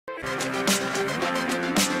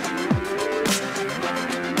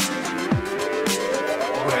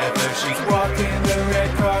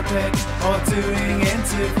carpet or doing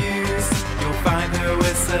interviews. You'll find her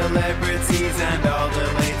with celebrities and all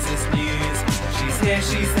the latest news. She's here,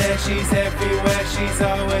 she's there, she's everywhere, she's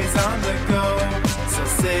always on the go. So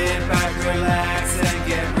sit back, relax and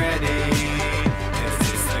get ready, 'cause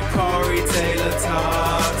it's the Corey Taylor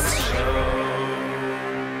Talks Show.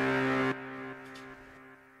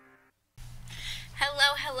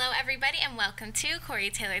 Hello everybody, and welcome to Corey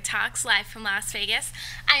Taylor Talks, live from Las Vegas.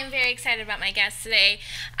 I am very excited about my guest today.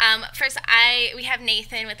 First, we have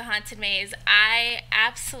Nathan with the Haunted Maze. I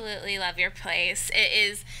absolutely love your place. It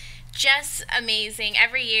is just amazing.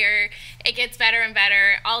 Every year it gets better and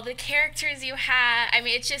better. All the characters you have, I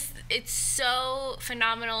mean, it's so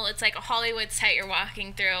phenomenal. It's like a Hollywood set you're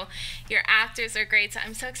walking through. Your actors are great, so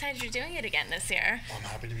I'm so excited you're doing it again this year. I'm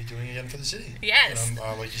happy to be doing it again for the city. Yes. And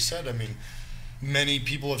like you said, I mean, many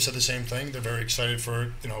people have said the same thing. They're very excited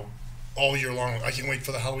for, all year long. I can't wait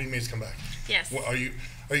for the Halloween Maze to come back. Yes. Are you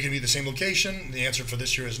going to be the same location? The answer for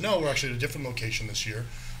this year is no. We're actually at a different location this year.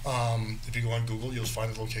 If you go on Google, you'll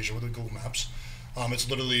find the location with the Google Maps. It's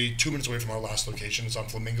literally 2 minutes away from our last location. It's on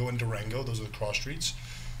Flamingo and Durango. Those are the cross streets.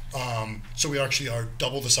 So we actually are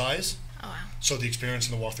double the size. Oh, wow. So the experience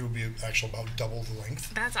in the walkthrough will be actually about double the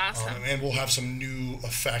length. That's awesome. And we'll have some new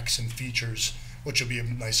effects and features, which will be a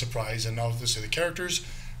nice surprise. And obviously the characters,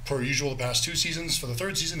 per usual the past 2 seasons, for the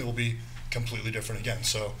 3rd season, they will be completely different again.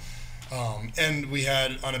 So, and we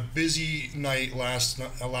had, on a busy night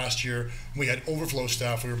last year, we had overflow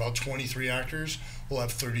staff. We were about 23 actors. We'll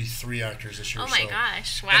have 33 acters this year. Oh my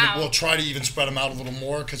gosh, wow. And we'll try to even spread them out a little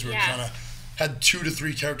more, because we were had 2 to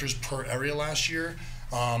 3 characters per area last year.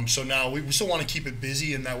 So now we still want to keep it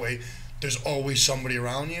busy, and that way there's always somebody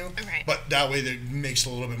around you. Right. But that way that makes a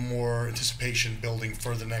little bit more anticipation building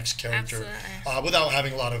for the next character. Absolutely. Without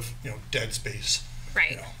having a lot of dead space.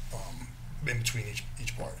 Right. In between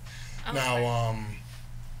each part. Oh, now,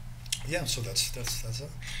 yeah, so that's it.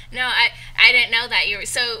 No, I didn't know that.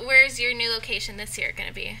 So where's your new location this year going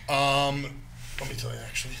to be? Let me tell you,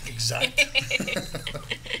 actually, exact.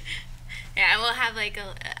 Yeah, and we'll have like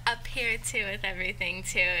up here too with everything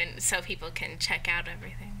too, and so people can check out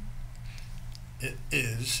everything. It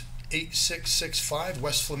is 8665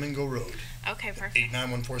 West Flamingo Road. Okay, perfect.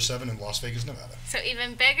 89147 in Las Vegas, Nevada. So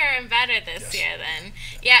even bigger and better this year then.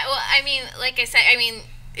 Yeah. Yeah, well, I mean, like I said,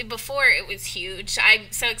 before it was huge. I'm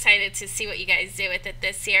so excited to see what you guys do with it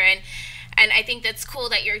this year, and I think that's cool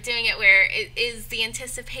that you're doing it where it is the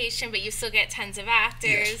anticipation, but you still get tons of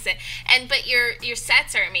actors, yes. But your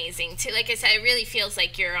sets are amazing too. Like I said, it really feels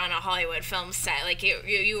like you're on a Hollywood film set. Like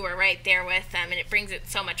you were right there with them, and it brings it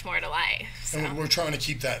so much more to life. So. And we're trying to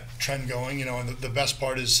keep that trend going, and the best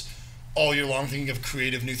part is all year long thinking of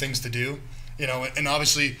creative new things to do. And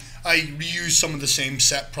obviously I reuse some of the same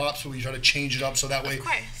set props, but we try to change it up so that way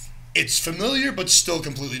it's familiar but still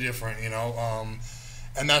completely different,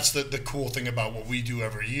 and that's the cool thing about what we do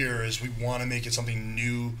every year is we want to make it something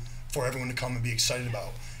new for everyone to come and be excited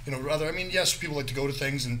about. Yes, people like to go to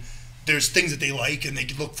things and there's things that they like and they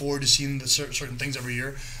look forward to seeing the certain things every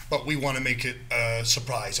year, but we want to make it a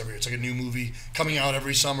surprise every year. It's like a new movie coming out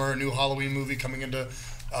every summer, a new Halloween movie coming into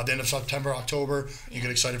the end of September, October. You get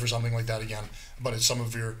excited for something like that again, but it's some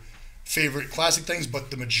of your favorite classic things, but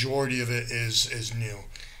the majority of it is new.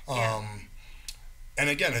 And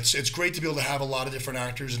again, it's great to be able to have a lot of different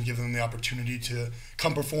actors and give them the opportunity to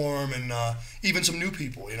come perform, and even some new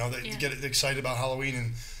people, that get excited about Halloween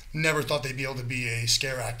and never thought they'd be able to be a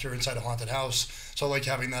scare actor inside a haunted house. So I like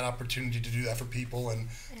having that opportunity to do that for people, and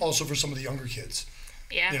also for some of the younger kids.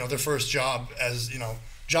 Yeah. Their first job as,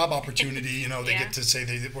 job opportunity, they get to say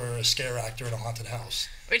they were a scare actor in a haunted house.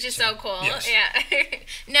 Which is so cool. Yes. Yeah.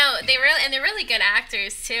 No, they're really good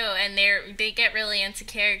actors too, and they get really into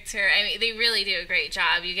character. I mean, they really do a great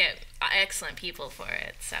job. You get excellent people for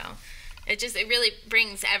it. So it really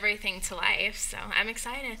brings everything to life. So I'm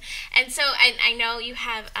excited. And so I know you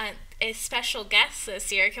have a special guest this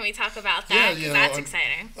year. Can we talk about that? Yeah, that's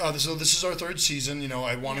exciting. So this is our 3rd season.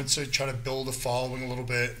 I wanted to try to build a following a little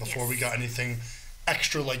bit before we got anything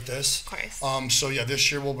extra like this. Of course. So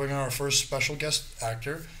this year we'll bring on our first special guest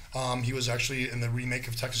actor. He was actually in the remake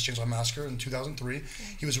of Texas Chainsaw Massacre in 2003.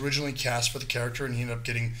 He was originally cast for the character, and he ended up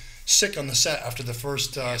getting sick on the set after the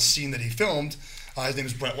first scene that he filmed. His name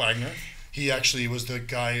is Brett Wagner. He actually was the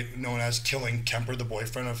guy known as killing Kemper, the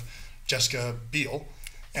boyfriend of Jessica Biel.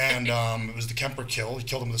 And it was the Kemper kill. He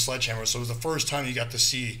killed him with a sledgehammer. So it was the first time he got to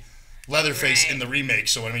see Leatherface in the remake.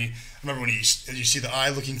 So I mean, I remember when you see the eye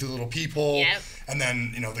looking through the little peephole, and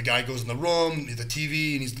then the guy goes in the room, the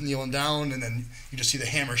TV, and he's kneeling down, and then you just see the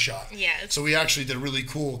hammer shot. Yes. So we actually did a really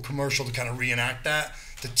cool commercial to kind of reenact that,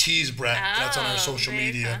 to tease Brett. That's on our social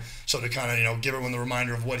media. Cool. So to kind of give everyone the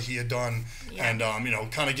reminder of what he had done, and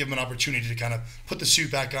kind of give him an opportunity to kind of put the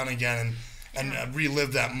suit back on again and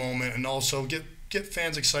relive that moment, and also get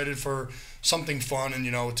fans excited for something fun, and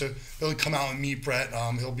to really come out and meet Brett.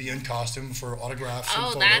 He'll be in costume for autographs and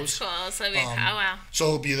photos. That's cool. So wow. So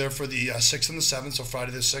he'll be there for the 6th and the 7th, so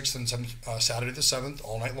Friday the 6th and Saturday the 7th,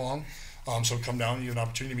 all night long. So come down, you have an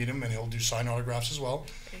opportunity to meet him, and he'll do signed autographs as well.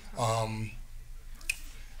 Cool.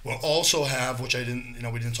 We'll also have, which we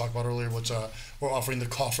didn't talk about earlier, we're offering the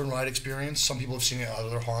coffin ride experience. Some people have seen it at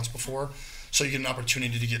other haunts before, so you get an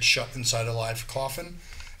opportunity to get shut inside a live coffin.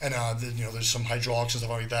 And there's some hydraulics and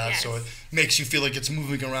stuff like that, so it makes you feel like it's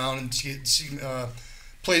moving around, and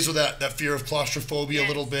plays with that fear of claustrophobia a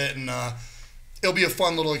little bit, and it'll be a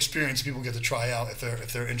fun little experience people get to try out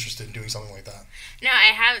if they're interested in doing something like that. No,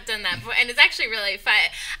 I haven't done that before, and it's actually really fun.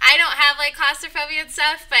 I don't have claustrophobia and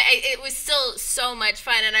stuff, but it was still so much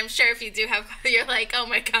fun, and I'm sure if you do have, you're like, oh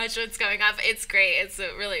my gosh, what's going on? It's great. It's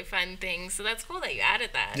a really fun thing, so that's cool that you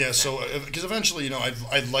added that. Yeah, so because eventually,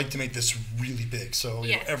 I'd like to make this really big. So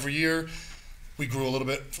every year we grew a little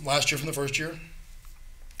bit. Last year from the first year,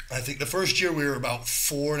 I think the first year we were about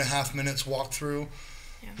 4.5 minutes walk through.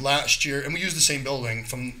 Yeah. Last year, and we used the same building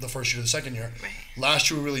from the first year to the second year. Right.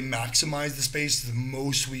 Last year, we really maximized the space the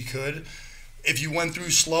most we could. If you went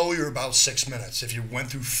through slow, you're about 6 minutes. If you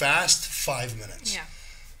went through fast, 5 minutes.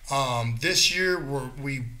 Yeah. This year,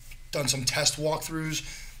 we've done some test walkthroughs,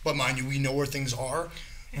 but mind you, we know where things are.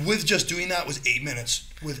 Yeah. With just doing that was 8 minutes,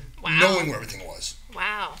 with knowing where everything was.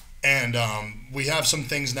 Wow. And we have some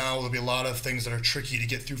things now. There'll be a lot of things that are tricky to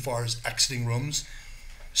get through as far as exiting rooms.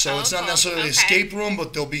 So it's not necessarily an escape room,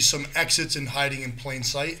 but there'll be some exits and hiding in plain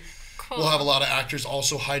sight. Cool. We'll have a lot of actors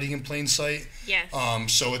also hiding in plain sight. Yes.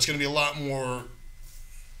 So it's going to be a lot more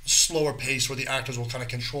slower pace, where the actors will kind of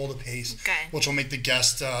control the pace, which will make the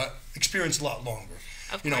guest experience a lot longer.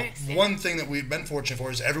 Of course, one thing that we've been fortunate for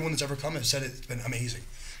is everyone that's ever come has said it's been amazing.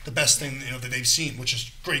 The best thing that they've seen, which is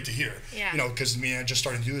great to hear. Yeah. Because I just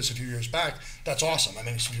started to do this a few years back. That's awesome. I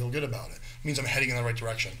makes me feel good about it. It means I'm heading in the right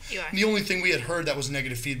direction. You are. The only thing we had heard that was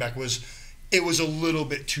negative feedback was it was a little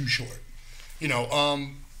bit too short.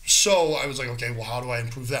 So I was like, okay, well, how do I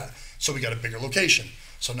improve that? So we got a bigger location.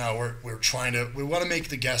 So now we want to make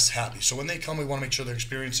the guests happy. So when they come, we want to make sure their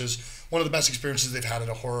experience is one of the best experiences they've had at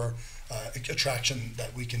a horror attraction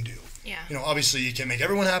that we can do. Yeah. Obviously you can't make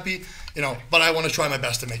everyone happy, but I want to try my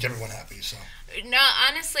best to make everyone happy. So. No,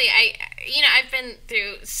 honestly, I've been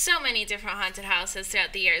through so many different haunted houses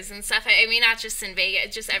throughout the years and stuff. I mean, not just in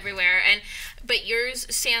Vegas, just everywhere. But yours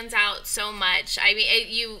stands out so much. I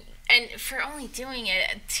mean, and for only doing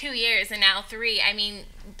it 2 years and now 3, I mean,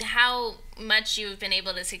 how much you've been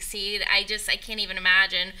able to succeed, I can't even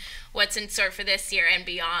imagine what's in store for this year and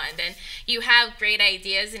beyond. And you have great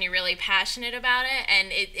ideas, and you're really passionate about it, and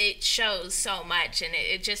it shows so much, and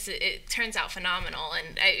it turns out phenomenal,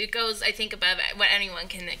 and it goes, I think, above what anyone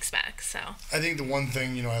can expect. So I think the one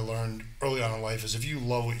thing I learned early on in life is if you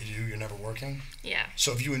love what you do, you're never working. Yeah.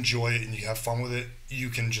 So if you enjoy it and you have fun with it, you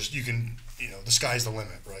can the sky's the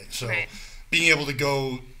limit, right? So being able to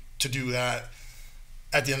go to do that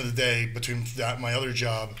at the end of the day, between that and my other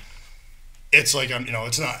job, it's like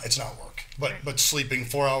it's not work, but sleeping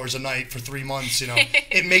 4 hours a night for 3 months,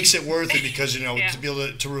 it makes it worth it, because to be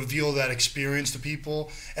able to reveal that experience to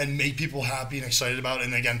people and make people happy and excited about it.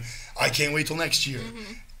 And again, I can't wait till next year.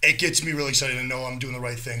 Mm-hmm. It gets me really excited to know I'm doing the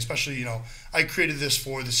right thing, especially I created this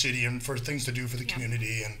for the city and for things to do for the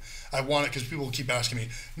community, and I want it because people keep asking me,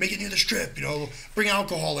 make it near the Strip, bring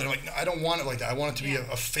alcohol in. I'm like, no, I don't want it like that. I want it to be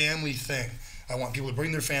a family thing. I want people to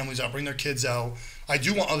bring their families out, bring their kids out. I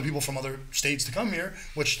do want other people from other states to come here,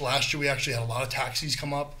 which last year we actually had a lot of taxis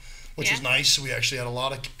come up, which was nice. We actually had a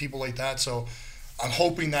lot of people like that. So I'm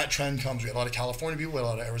hoping that trend comes. We had a lot of California people, we had a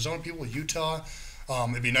lot of Arizona people, Utah.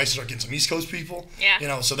 It'd be nice to start getting some East Coast people.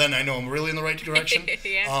 Yeah. So then I know I'm really in the right direction.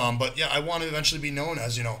 But yeah, I want to eventually be known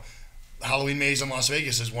as, Halloween Maze in Las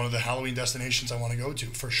Vegas is one of the Halloween destinations I want to go to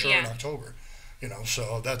for sure in October.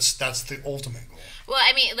 So that's the ultimate goal. Well,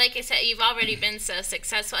 I mean, like I said, you've already been so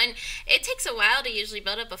successful, and it takes a while to usually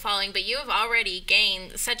build up a following, but you have already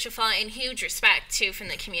gained such a following and huge respect too from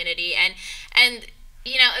the community, and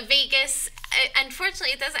Vegas,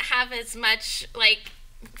 unfortunately, it doesn't have as much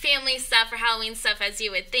family stuff or Halloween stuff as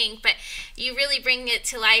you would think, but you really bring it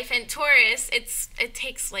to life. And tourists, it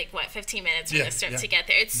takes like 15 minutes from the strip to get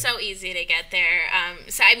there. It's so easy to get there.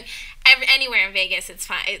 So I'm anywhere in Vegas, it's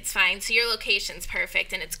fine. It's fine. So your location's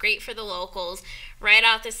perfect, and it's great for the locals. Right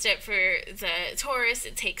off the strip for the tourists,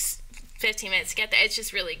 it takes 15 minutes to get there. It's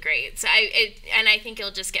just really great. So I think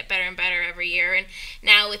it'll just get better and better every year. And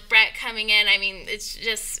now with Brett coming in, I mean, it's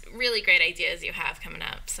just really great ideas you have coming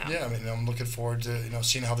up. So yeah, I mean, I'm looking forward to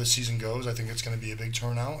seeing how this season goes. I think it's going to be a big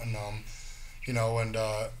turnout, and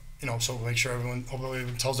so make sure everyone hopefully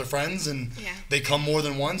tells their friends, and they come more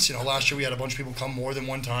than once. Last year we had a bunch of people come more than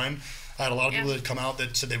one time. I had a lot of people that come out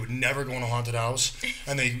that said they would never go in a haunted house,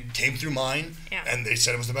 and they came through mine, and they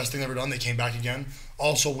said it was the best thing they've ever done. They came back again.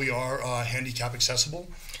 Also, we are handicap accessible.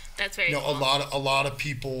 That's very cool. A lot of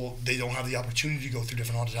people, they don't have the opportunity to go through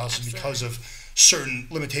different haunted houses because of certain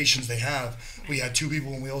limitations they have. Right. We had 2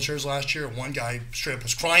 people in wheelchairs last year. One guy straight up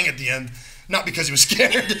was crying at the end, not because he was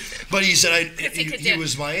scared, but he said he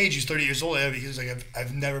was my age. He's 30 years old. He was like,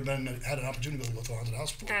 I've never had an opportunity to go to a haunted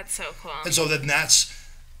house before. That's so cool. And so that's,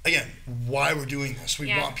 again, why we're doing this. We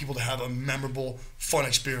want people to have a memorable, fun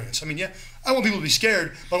experience. I mean, I want people to be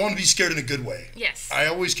scared, but I want to be scared in a good way. Yes. I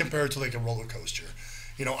always compare it to like a roller coaster.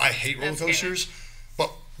 I hate roller coasters,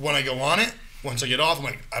 but when I go on it, once I get off, I'm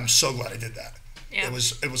like, I'm so glad I did that. Yeah. It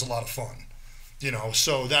was a lot of fun.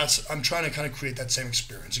 So I'm trying to kind of create that same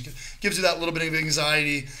experience. It gives you that little bit of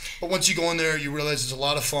anxiety, but once you go in there, you realize it's a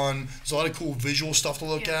lot of fun. There's a lot of cool visual stuff to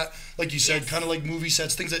look at. Like you said, kind of like movie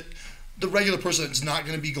sets, things that the regular person that's not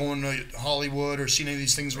going to be going to Hollywood or seeing any of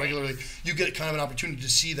these things regularly, you get kind of an opportunity to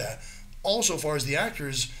see that. Also, as far as the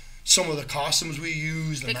actors, some of the costumes we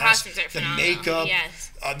use, the masks, the makeup,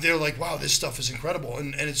 they're like, wow, this stuff is incredible.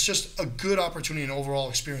 And it's just a good opportunity and overall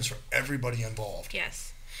experience for everybody involved.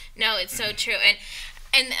 Yes. No, it's so true.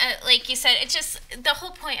 And like you said, it's just the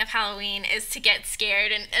whole point of Halloween is to get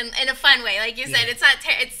scared and in a fun way. Like you said, it's not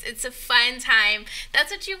it's a fun time.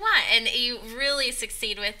 That's what you want, and you really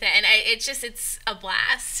succeed with it. And it's a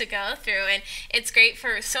blast to go through, and it's great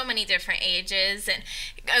for so many different ages, and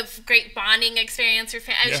a great bonding experience for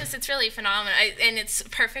families. It's really phenomenal, and it's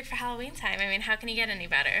perfect for Halloween time. I mean, how can you get any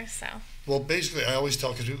better? So. Well, basically, I always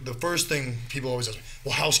tell, because the first thing people always ask me,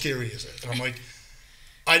 well, how scary is it? And I'm like,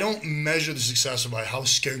 I don't measure the success by how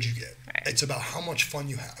scared you get. Right. It's about how much fun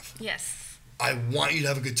you have. Yes. I want you to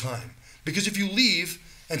have a good time. Because if you leave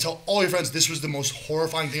and tell all your friends this was the most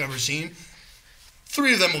horrifying thing I've ever seen,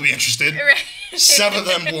 3 of them will be interested. Right. 7 of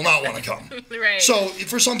them will not want to come. Right. So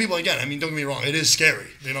for some people, again, I mean, don't get me wrong, it is scary.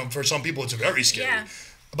 For some people, it's very scary. Yeah.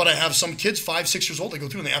 But I have some kids, 5, 6 years old, they go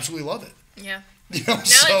through and they absolutely love it. Yeah.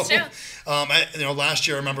 It's true. Last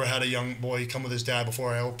year I remember I had a young boy come with his dad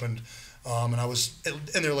before I opened. And I was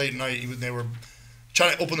in there late at night. They were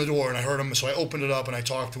trying to open the door, and I heard him. So I opened it up, and I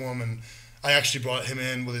talked to him. And I actually brought him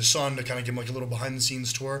in with his son to kind of give him like a little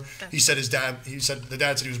behind-the-scenes tour. The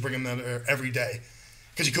dad said he was bringing them there every day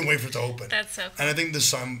because he couldn't wait for it to open. That's so cool. And I think the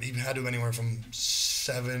son, he had to anywhere from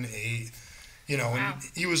 7, 8, wow. And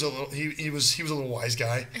he was a little wise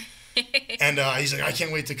guy. And he's like, I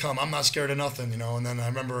can't wait to come. I'm not scared of nothing, And then I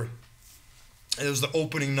remember it was the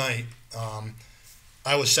opening night.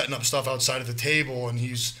 I was setting up stuff outside at the table, and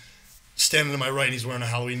he's standing to my right, and he's wearing a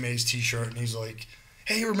Halloween Maze t-shirt, and he's like,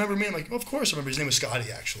 hey, you remember me? I'm like, well, of course I remember. His name was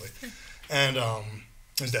Scotty, actually. And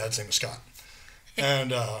his dad's name was Scott. And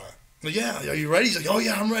like, yeah, are you ready? He's like, oh,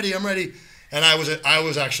 yeah, I'm ready. And I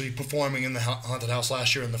was actually performing in the haunted house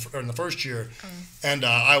last year in the first year, and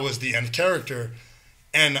I was the end character.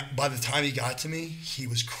 And by the time he got to me, he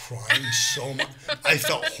was crying so much. I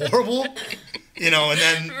felt horrible, and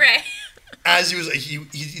then... Right. As he was,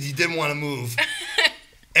 he didn't want to move,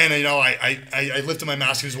 and I lifted my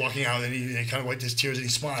mask. He was walking out, and he kind of wiped his tears and he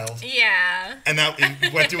smiled. Yeah. And that he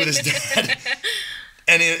went through with his dad,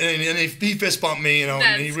 and he fist bumped me,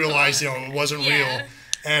 and he realized it wasn't real.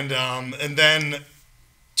 And then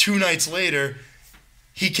 2 nights later,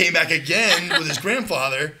 he came back again with his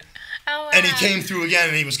grandfather. Oh, wow. And he came through again,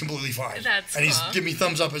 and he was completely fine. That's and cool. He's giving me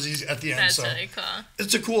thumbs up as he's at the end. That's really cool.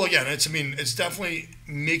 It's a cool, again, it's definitely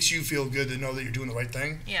makes you feel good to know that you're doing the right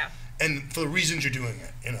thing. Yeah. And for the reasons you're doing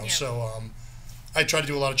it, Yeah. So I try to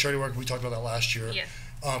do a lot of charity work. We talked about that last year.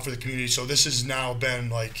 Yeah. For the community. So this has now been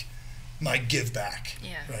like my give back.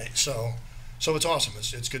 Yeah. Right. So it's awesome.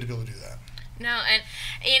 It's good to be able to do that. No, and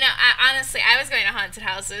honestly, I was going to haunted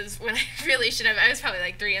houses when I really should have. I was probably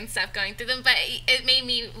like 3 and stuff going through them, but it made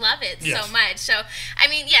me love it so much. So, I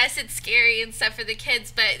mean, yes, it's scary and stuff for the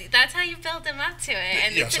kids, but that's how you build them up to it.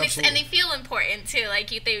 And and they feel important too.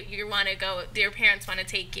 Like you want to go, your parents want to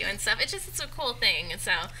take you and stuff. It's a cool thing. And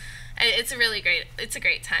so, it's a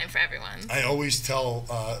great time for everyone. I always tell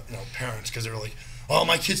parents, because they're like, oh,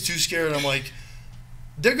 my kid's too scared. And I'm like,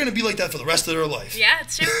 they're going to be like that for the rest of their life. Yeah,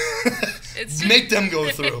 it's true. It's true. Make them go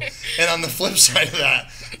through. And on the flip side of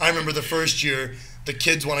that, I remember the first year, the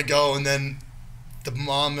kids want to go, and then the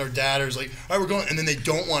mom or dad is like, all right, we're going. And then they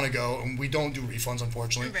don't want to go, and we don't do refunds,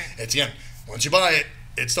 unfortunately. Right. It's the end. Once you buy it,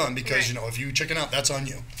 it's done, because, right. if you chicken out, that's on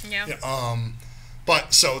you. Yeah.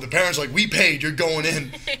 But so the parents are like, we paid, you're going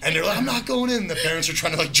in. And they're like, I'm not going in. The parents are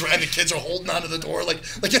trying to drag, the kids are holding onto the door like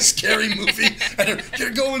a scary movie. And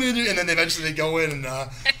they're going in. And then eventually they go in.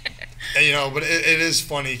 But it is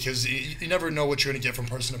funny, because you never know what you're going to get from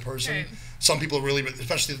person to person. Right. Some people really,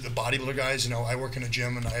 especially the bodybuilder guys, I work in a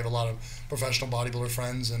gym and I have a lot of professional bodybuilder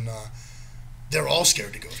friends, and they're all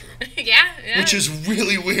scared to go through. Yeah. Which is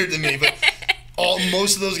really weird to me, but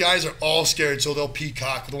most of those guys are all scared, so they'll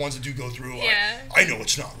peacock. The ones that do go through, yeah. I know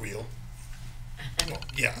it's not real. Well,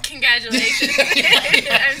 yeah. Congratulations.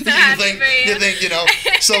 I'm so happy for you. You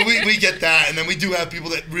think, so we get that, and then we do have people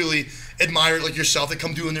that really admire it, like yourself, that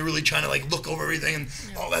come through and they're really trying to look over everything and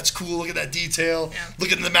that's cool, look at that detail,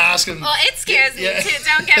 look at the mask. And well, it scares me too,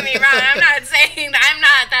 don't get me wrong. I'm not saying that I'm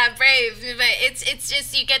not that brave, but it's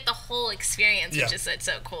just you get the whole experience, which is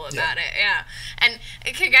so cool about it. Yeah. And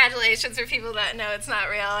congratulations for people that know it's not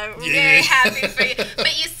real. I'm very happy for you.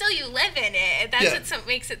 But you live in it. That's what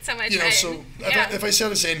makes it so much fun. So if I said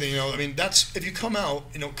the same thing, that's, if you come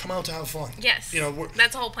out to have fun. Yes.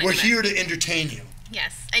 That's the whole point. We're here to entertain you.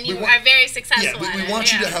 Yes, and you are very successful. Yeah, we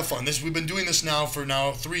want you to have fun. We've been doing this now for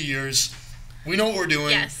 3 years. We know what we're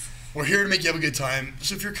doing. Yes. We're here to make you have a good time.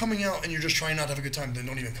 So if you're coming out and you're just trying not to have a good time, then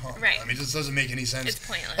don't even come. Right. I mean, this doesn't make any sense. It's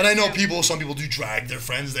pointless. And I know some people do drag their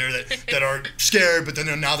friends there that are scared, but then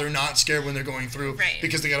they're not scared when they're going through,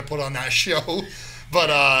 because they got to put on that show. But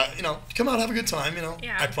come out, have a good time.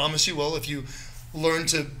 Yeah. I promise you will, if you learn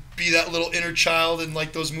to be that little inner child in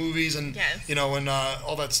those movies and and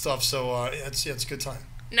all that stuff. So it's a good time.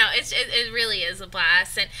 No, it really is a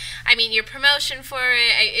blast, and I mean your promotion for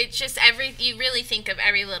it's just you really think of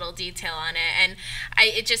every little detail on it, and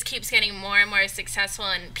it just keeps getting more and more successful,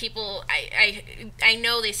 and people I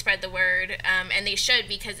know they spread the word, and they should,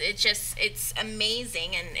 because it's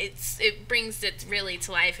amazing, and it brings it really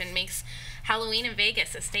to life and makes Halloween in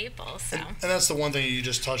Vegas a staple. So and that's the one thing you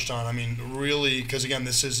just touched on. I mean, really, because again,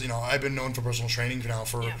 this is I've been known for personal training now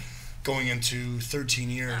for going into 13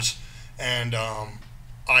 years, and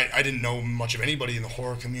I didn't know much of anybody in the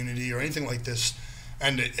horror community or anything like this,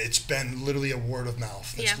 and it's been literally a word of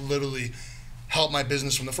mouth. It's literally helped my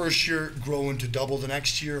business from the first year grow into double the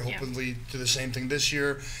next year, hopefully do the same thing this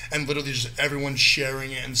year, and literally just everyone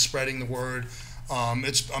sharing it and spreading the word.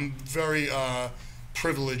 I'm very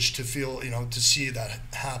privileged to feel, to see that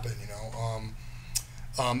happen,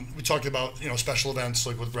 we talked about, special events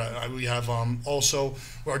like with Brett. We have also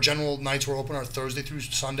our general nights were open are Thursday through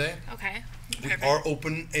Sunday. Okay. We are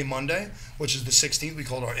open a Monday, which is the 16th. We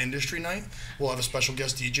call it our industry night. We'll have a special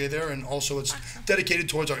guest DJ there, and also it's dedicated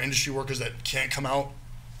towards our industry workers that can't come out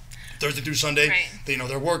Thursday through Sunday. Right.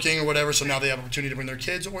 They're working or whatever, so now they have an opportunity to bring their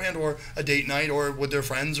kids or a date night or with their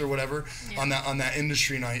friends or whatever on that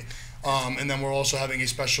industry night. And then we're also having a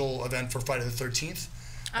special event for Friday the 13th.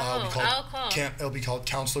 Cool. It'll be called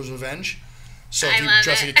Counselor's Revenge. So I if you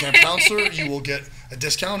dress like a camp counselor, you will get a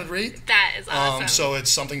discounted rate. That is awesome. So it's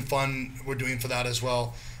something fun we're doing for that as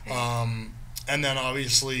well. And then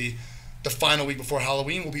obviously the final week before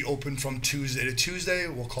Halloween will be open from Tuesday to Tuesday.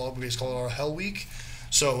 We call it our Hell Week.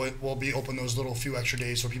 So it will be open those little few extra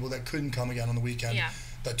days for people that couldn't come again on the weekend. Yeah.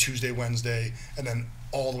 That Tuesday, Wednesday, and then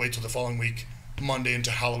all the way to the following week, Monday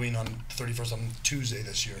into Halloween on 31st on Tuesday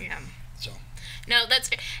this year. Yeah. So. No, that's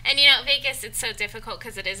great. And Vegas, it's so difficult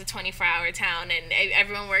because it is a 24-hour town, and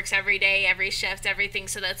everyone works every day, every shift, everything.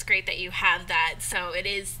 So that's great that you have that. So it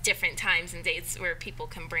is different times and dates where people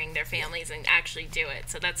can bring their families and actually do it.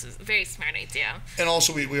 So that's a very smart idea. And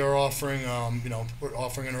also, we are offering, we're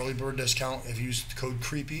offering an early bird discount if you use the code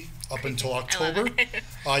CREEPY up until October.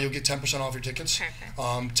 You'll get 10% off your tickets.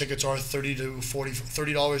 Perfect. Tickets are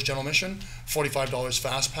 $30 general admission, $45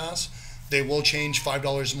 fast pass. They will change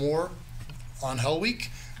 $5 more on Hell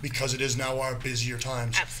Week because it is now our busier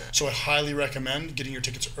times. Absolutely. So I highly recommend getting your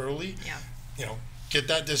tickets early. Yeah. Get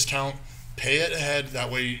that discount, pay it ahead.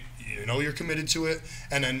 That way you're committed to it.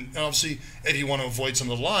 And then obviously if you want to avoid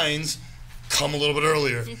some of the lines, come a little bit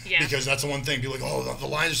earlier. Because that's the one thing. People are like, oh, the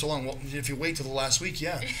lines are so long. Well, if you wait till the last week,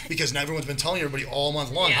 because now everyone's been telling everybody all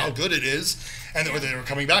month long how good it is, and they're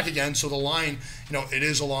coming back again. So the line, it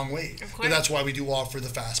is a long wait. Of course. And that's why we do offer the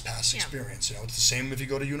fast pass experience. It's the same if you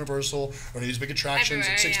go to Universal or any of these big attractions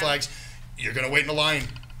like Six Flags. You're gonna wait in a line,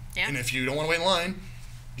 and if you don't want to wait in line,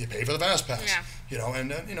 you pay for the fast pass. Yeah. You know, and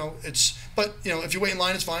but if you wait in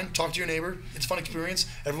line, it's fine. Talk to your neighbor. It's a fun experience.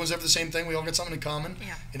 Everyone's there for the same thing. We all get something in common.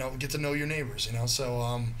 Yeah. You know, get to know your neighbors. You know,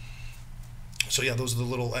 so yeah, those are the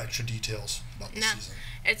little extra details about the season.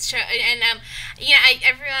 It's true, and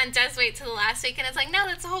everyone does wait till the last week, and it's like, no,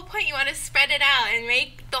 that's the whole point. You want to spread it out and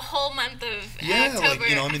make the whole month of October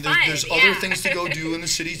fun. There's other things to go do in the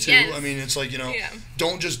city too. Yes. I mean, it's like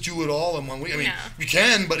don't just do it all in 1 week. I mean, you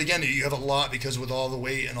can, but again, you have a lot because with all the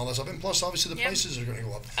weight and all that stuff, and plus, obviously, the prices are going to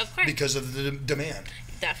go up because of the demand.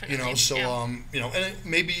 Definitely, and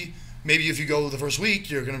maybe if you go the first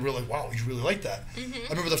week, you're going to realize, wow, you really like that. Mm-hmm. I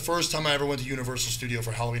remember the first time I ever went to Universal Studio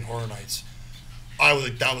for Halloween Horror Nights. I was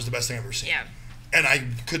like, that was the best thing I've ever seen. Yeah. And I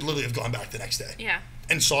could literally have gone back the next day. Yeah.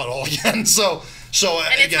 And saw it all again. So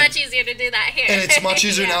and it's much easier to do that here. And it's much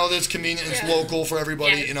easier now that it's convenient, it's local for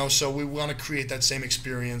everybody, Yes. So we want to create that same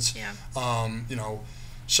experience. Yeah.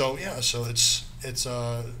 So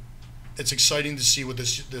it's exciting to see what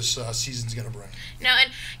this season's going to bring. No,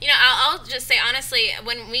 and I'll just say honestly,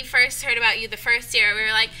 when we first heard about you the first year, we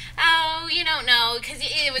were like, oh, you don't know, because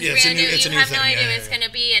it was brand new. You have no idea what it's going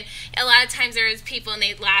to be, and a lot of times there was people and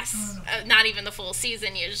they last not even the full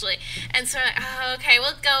season usually, and so okay,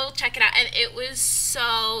 we'll go check it out, and it was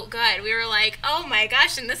so good. We were like, oh my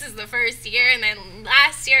gosh, and this is the first year, and then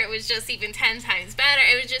last year it was just even 10 times better.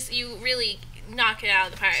 It was just, you really knock it out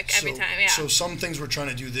of the park every time. Yeah. So some things we're trying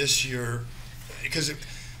to do this year, because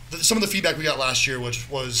some of the feedback we got last year, which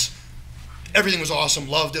was everything was awesome,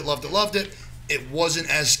 loved it. It wasn't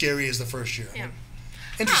as scary as the first year. Yeah.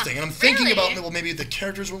 Interesting. And I'm thinking really? about, well, maybe the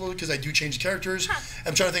characters were a little, because I do change the characters.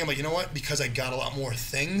 I'm trying to think, I'm like, you know what? Because I got a lot more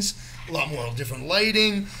things, a lot more different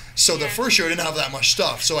lighting. So the first year I didn't have that much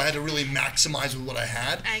stuff. So I had to really maximize with what I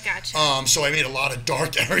had. I gotcha. So I made a lot of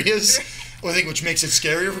dark areas, I think, which makes it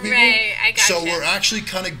scarier for people. Right, I gotcha. So we're actually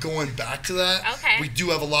kind of going back to that. Okay. We do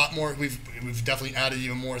have a lot more. We've definitely added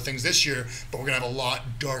even more things this year, but we're gonna have a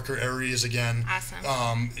lot darker areas again. Awesome.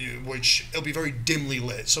 Which it'll be very dimly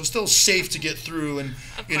lit, so still safe to get through, and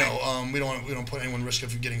we don't put anyone at risk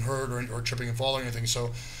of getting hurt or tripping and falling or anything.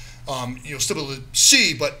 So you'll still be able to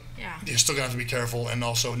see, but you're still gonna have to be careful and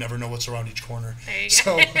also never know what's around each corner. There you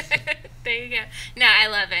go. There you go. No, I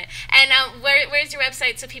love it. And where's your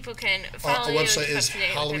website so people can follow you? Our website is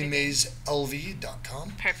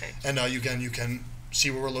HalloweenMazeLV.com. Perfect. And you can see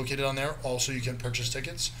where we're located on there. Also, you can purchase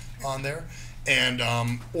tickets on there, and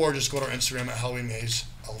or just go to our Instagram at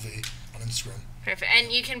HalloweenMazeLV on Instagram. Perfect. And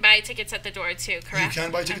you can buy tickets at the door too, correct? You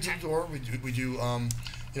can buy tickets at the door. We do all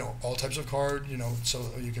types of card,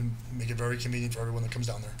 so you can make it very convenient for everyone that comes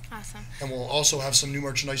down there. Awesome. And we'll also have some new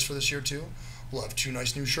merchandise for this year too. We'll have 2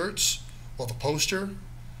 nice new shirts. We'll have a poster.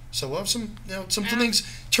 So we'll have some things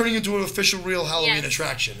turning into an official real Halloween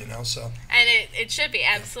attraction, so. And it should be,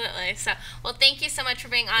 absolutely. So, well, thank you so much for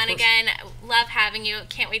being on again. Love having you.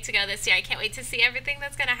 Can't wait to go this year. I can't wait to see everything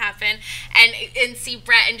that's going to happen and see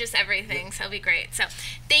Brett and just everything. Yep. So it'll be great. So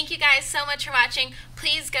thank you guys so much for watching.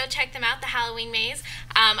 Please go check them out, the Halloween Maze.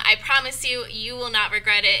 I promise you will not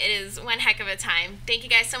regret it. It is one heck of a time. Thank you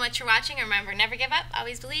guys so much for watching. Remember, never give up,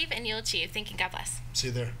 always believe, and you'll achieve. Thank you. God bless. See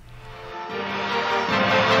you there.